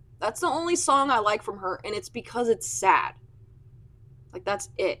Sky. That's the only song I like from her, and it's because it's sad. Like, that's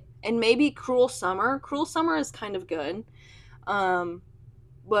it. And maybe Cruel Summer. Cruel Summer is kind of good.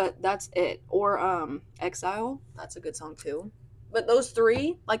 But that's it. Or Exile. That's a good song too. But those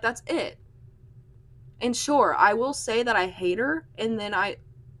three, like, that's it. And sure, I will say that I hate her, and then I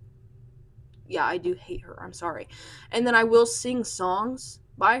do hate her. I'm sorry. And then I will sing songs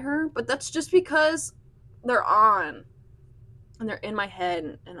by her, but that's just because they're on and they're in my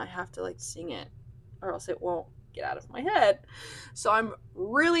head and I have to like sing it or else it won't get out of my head. So I'm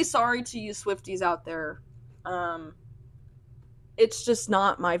really sorry to you Swifties out there. Um, it's just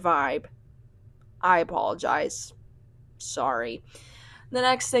not my vibe. I apologize. Sorry. The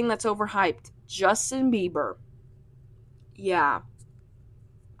next thing that's overhyped, Justin Bieber. Yeah.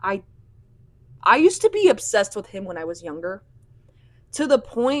 I I used to be obsessed with him when I was younger. To the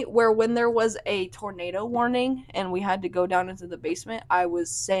point where when there was a tornado warning and we had to go down into the basement, I was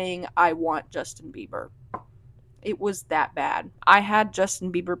saying I want Justin Bieber. It was that bad. I had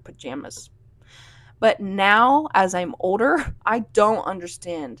Justin Bieber pajamas. But now, as I'm older, I don't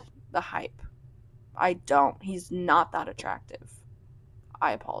understand the hype. I don't. He's not that attractive.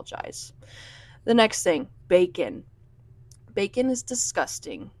 I apologize. The next thing, bacon. Bacon is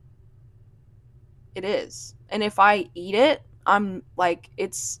disgusting. It is. And if I eat it, I'm like,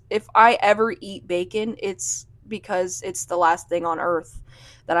 if I ever eat bacon, it's because it's the last thing on earth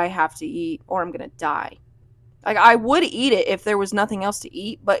that I have to eat or I'm going to die. Like, I would eat it if there was nothing else to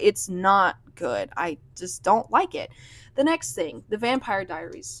eat, but it's not good. I just don't like it. The next thing, The Vampire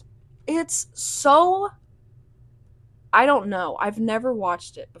Diaries. It's so, I don't know. I've never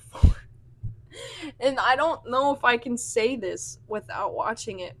watched it before. And I don't know if I can say this without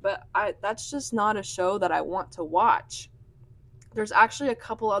watching it, but that's just not a show that I want to watch. There's actually a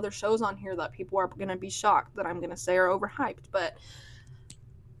couple other shows on here that people are going to be shocked that I'm going to say are overhyped, but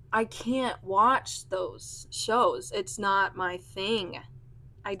I can't watch those shows. It's not my thing.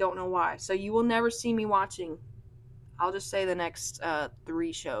 I don't know why. So you will never see me watching. I'll just say the next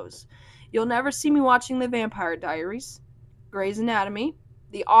 3 shows. You'll never see me watching The Vampire Diaries, Grey's Anatomy,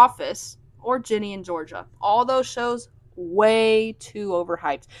 The Office, or Ginny and Georgia. All those shows, way too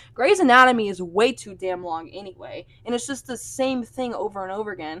overhyped. Grey's Anatomy is way too damn long anyway, and it's just the same thing over and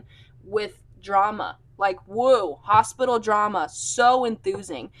over again with drama. Like, woo, hospital drama, so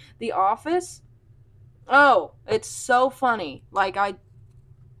enthusing. The Office, oh, it's so funny. Like, I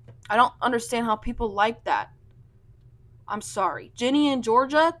don't understand how people like that. I'm sorry. Ginny and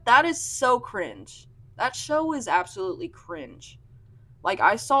Georgia, that is so cringe. That show is absolutely cringe. Like,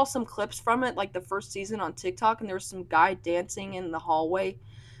 I saw some clips from it, like the first season on TikTok, and there was some guy dancing in the hallway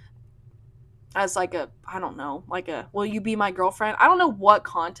as like a, I don't know, like a, will you be my girlfriend? I don't know what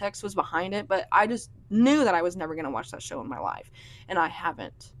context was behind it, but I just knew that I was never going to watch that show in my life, and I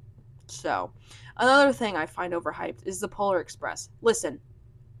haven't. So, another thing I find overhyped is the Polar Express. Listen,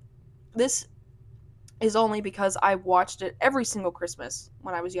 this is only because I watched it every single Christmas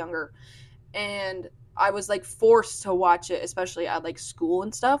when I was younger, and I was like forced to watch it, especially at like school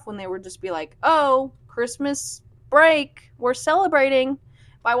and stuff, when they would just be like, oh, Christmas break, we're celebrating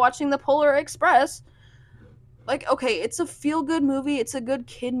by watching the Polar Express. Like, okay, it's a feel-good movie, it's a good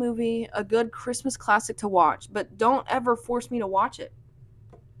kid movie, a good Christmas classic to watch, but don't ever force me to watch it.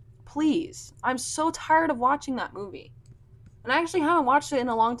 Please. I'm so tired of watching that movie. And I actually haven't watched it in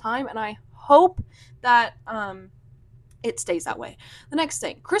a long time, and I hope that it stays that way. The next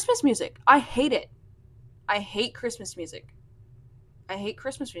thing, Christmas music. I hate it. I hate Christmas music. I hate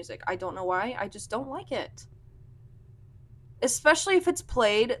Christmas music. I don't know why. I just don't like it. Especially if it's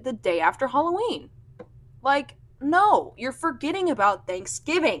played the day after Halloween. Like, no, you're forgetting about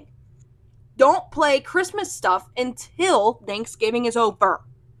Thanksgiving. Don't play Christmas stuff until Thanksgiving is over.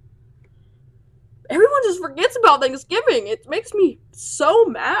 Everyone just forgets about Thanksgiving. It makes me so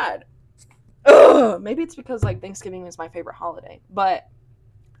mad. Ugh. Maybe it's because, like, Thanksgiving is my favorite holiday, but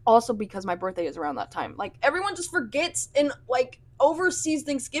also because my birthday is around that time. Like, everyone just forgets and, like, oversees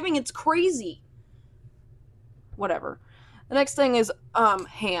Thanksgiving. It's crazy. Whatever. The next thing is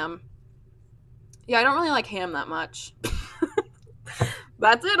ham. Yeah, I don't really like ham that much.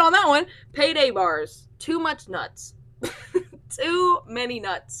 That's it on that one. Payday bars. Too much nuts. Too many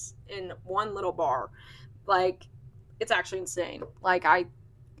nuts in one little bar. Like, it's actually insane. I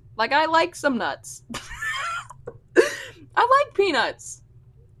like some nuts. I like peanuts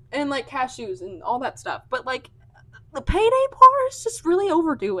and like cashews and all that stuff, but like the payday bars just really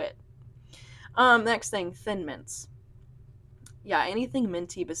overdo it. Next thing, Thin Mints. Yeah, anything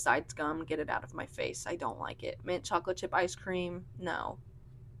minty besides gum, get it out of my face. I don't like it. Mint chocolate chip ice cream, no.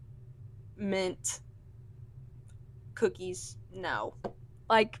 Mint cookies, no.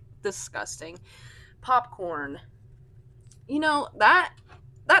 Like, disgusting. Popcorn. You know, that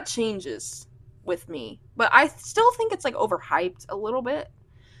changes with me, but I still think it's like overhyped a little bit.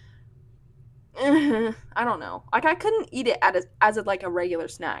 I don't know. Like, I couldn't eat it as a like a regular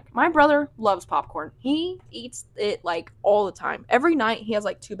snack. My brother loves popcorn. He eats it like all the time. Every night he has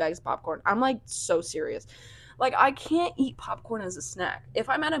like 2 bags of popcorn. I'm like so serious. Like, I can't eat popcorn as a snack. If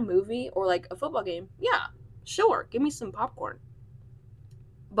I'm at a movie or like a football game, yeah, sure, give me some popcorn.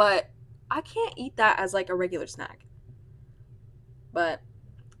 But I can't eat that as like a regular snack. But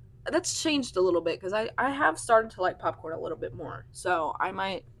that's changed a little bit because I have started to like popcorn a little bit more. So I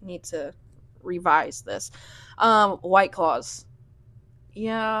might need to revise this. White Claws.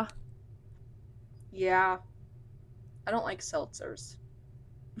 Yeah. Yeah. I don't like seltzers.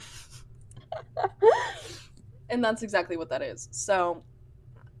 And that's exactly what that is. So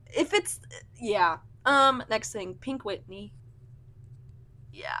if it's yeah. Next thing, Pink Whitney.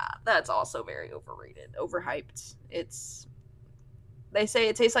 Yeah, that's also very overrated, overhyped. It's they say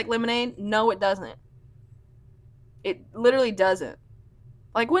it tastes like lemonade. No, it doesn't. It literally doesn't.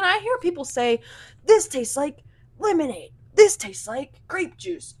 Like when I hear people say, "This tastes like lemonade. This tastes like grape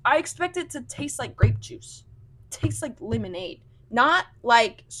juice." I expect it to taste like grape juice. It tastes like lemonade, not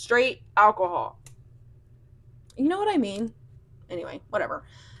like straight alcohol. You know what I mean? Anyway, whatever.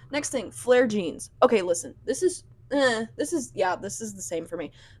 Next thing, flare jeans. Okay, listen. This is the same for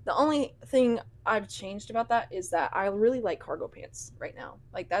me. The only thing I've changed about that is that I really like cargo pants right now.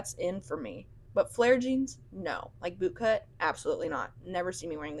 Like that's in for me. But flare jeans, no. Like boot cut, absolutely not. Never see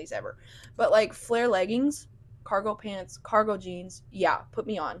me wearing these ever. But like flare leggings, cargo pants, cargo jeans, yeah, put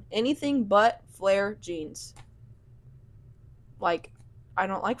me on. Anything but flare jeans. Like I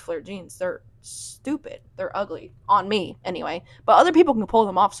don't like flare jeans. They're stupid. They're ugly on me anyway. But other people can pull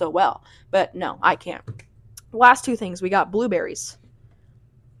them off so well. But no, I can't. Last two things, we got blueberries.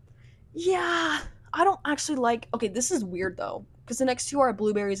 Yeah, I don't actually like. Okay, this is weird though, because the next two are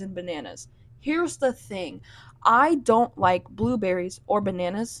blueberries and bananas. Here's the thing, I don't like blueberries or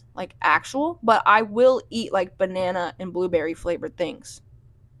bananas, like actual, but I will eat like banana and blueberry flavored things,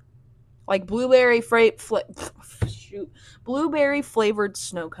 like shoot, blueberry flavored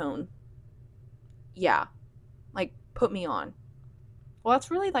snow cone. Yeah, like put me on. Well,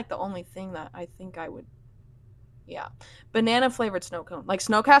 that's really like the only thing that I think I would. Yeah, banana flavored snow cone, like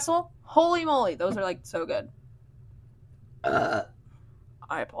Snow Castle. Holy moly, those are like so good. Uh,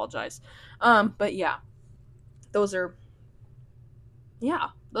 I apologize. But yeah, those are yeah,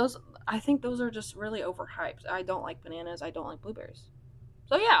 those I think those are just really overhyped. I don't like bananas, I don't like blueberries.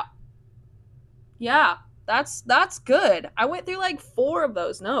 So yeah. Yeah. That's good. I went through like 4 of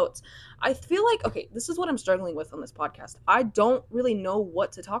those notes. I feel like okay, this is what I'm struggling with on this podcast. I don't really know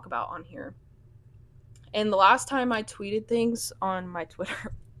what to talk about on here. And the last time I tweeted things on my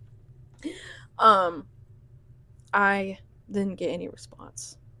Twitter, um I didn't get any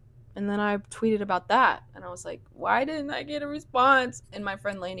response. And then I tweeted about that. And I was like, why didn't I get a response? And my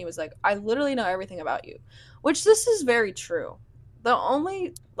friend Lainey was like, I literally know everything about you. Which this is very true. The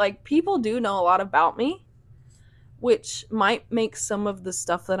only, like, people do know a lot about me, which might make some of the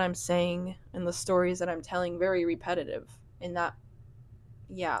stuff that I'm saying and the stories that I'm telling very repetitive. And that,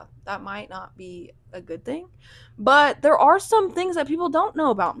 yeah, that might not be a good thing. But there are some things that people don't know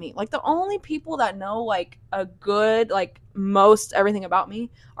about me. Like, the only people that know, like, a good, like, most everything about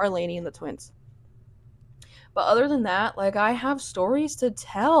me are Lainey and the twins. But other than that, like, I have stories to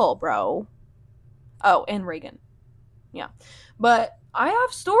tell, bro. Oh, and Reagan. Yeah. But I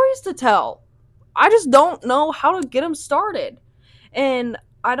have stories to tell. I just don't know how to get them started. And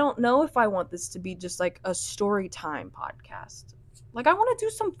I don't know if I want this to be just like a story time podcast. Like, I want to do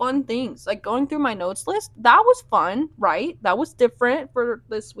some fun things. Like, going through my notes list, that was fun, right? That was different for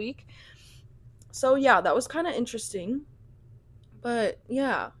this week. So, yeah, that was kind of interesting. But,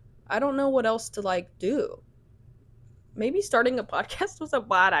 yeah, I don't know what else to, like, do. Maybe starting a podcast was a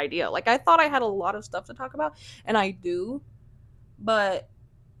bad idea. Like, I thought I had a lot of stuff to talk about, and I do, but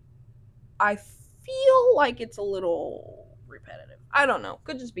I feel like it's a little repetitive. I don't know.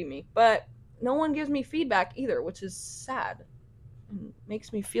 Could just be me. But no one gives me feedback either, which is sad and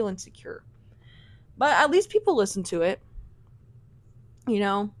makes me feel insecure. But at least people listen to it, you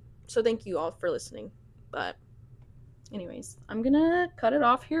know? So thank you all for listening. But, anyways, I'm gonna cut it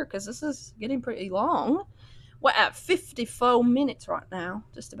off here because this is getting pretty long. We're at 54 minutes right now,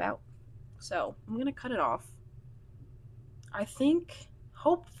 just about. So I'm gonna cut it off. I think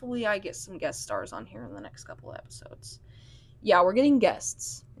hopefully I get some guest stars on here in the next couple of episodes. Yeah, we're getting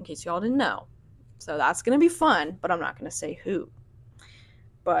guests, in case y'all didn't know. So that's gonna be fun, but I'm not gonna say who.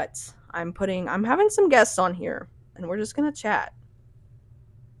 But I'm having some guests on here, and we're just gonna chat.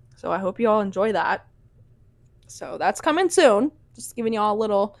 So I hope you all enjoy that. So that's coming soon. Just giving y'all a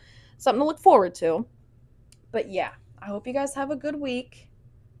little something to look forward to. But yeah, I hope you guys have a good week.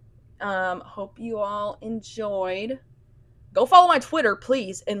 Hope you all enjoyed. Go follow my Twitter,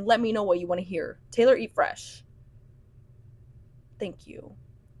 please, and let me know what you want to hear. Taylor Eat Fresh. Thank you.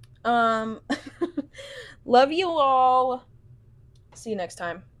 Love you all. See you next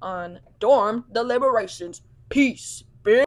time on Dorm Deliberations. Peace.